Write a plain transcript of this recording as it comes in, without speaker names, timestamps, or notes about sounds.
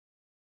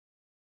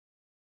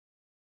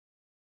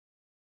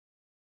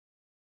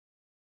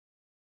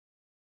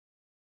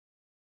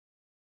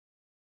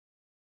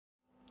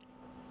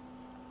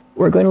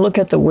We're going to look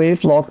at the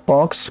wave lock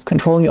box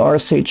controlling the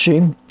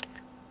RSHG.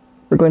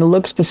 We're going to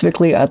look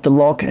specifically at the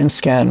lock and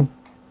scan.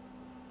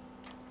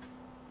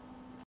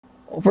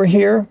 Over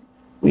here,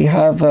 we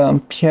have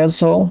a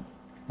piezo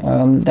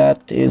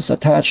that is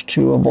attached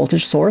to a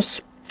voltage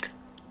source.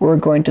 We're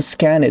going to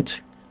scan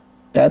it.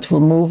 That will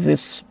move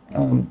this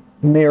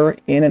mirror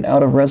in and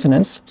out of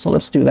resonance. So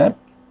let's do that.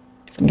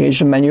 Let's engage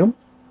the menu.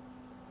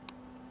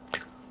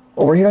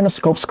 Over here on the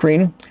scope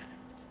screen,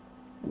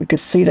 we could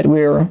see that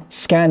we're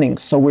scanning.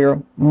 So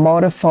we're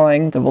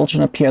modifying the voltage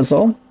on a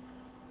piezo.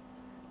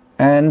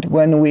 And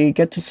when we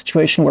get to a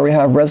situation where we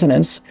have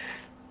resonance,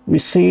 we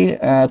see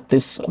at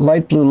this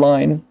light blue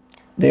line,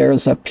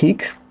 there's a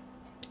peak.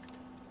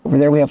 Over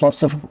there we have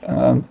lots of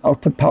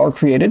output power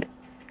created.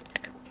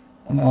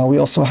 We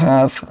also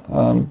have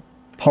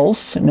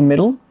pulse in the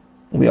middle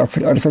that we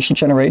artificially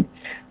generate.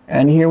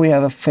 And here we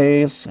have a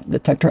phase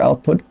detector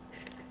output.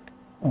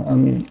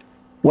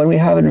 When we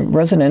have it in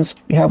resonance,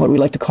 we have what we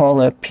like to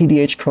call a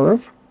PDH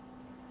curve.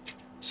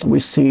 So we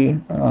see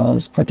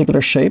this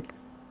particular shape.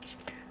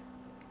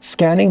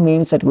 Scanning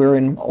means that we're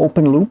in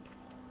open loop.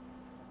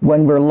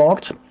 When we're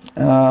locked,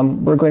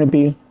 we're going to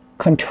be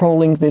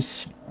controlling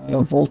this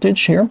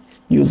voltage here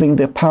using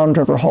the Pound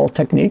Drever Hall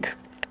technique.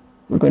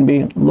 We're going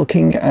to be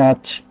looking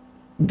at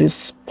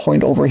this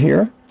point over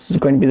here. This is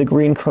going to be the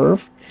green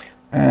curve,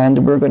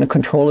 and we're going to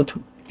control it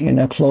in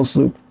a closed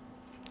loop.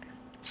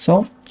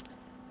 So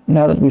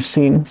now that we've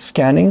seen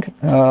scanning,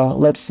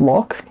 let's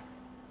lock.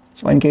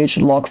 So I engage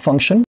the lock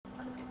function.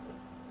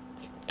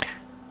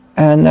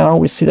 And now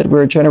we see that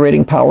we're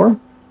generating power.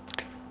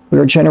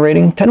 We're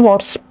generating 10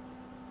 watts.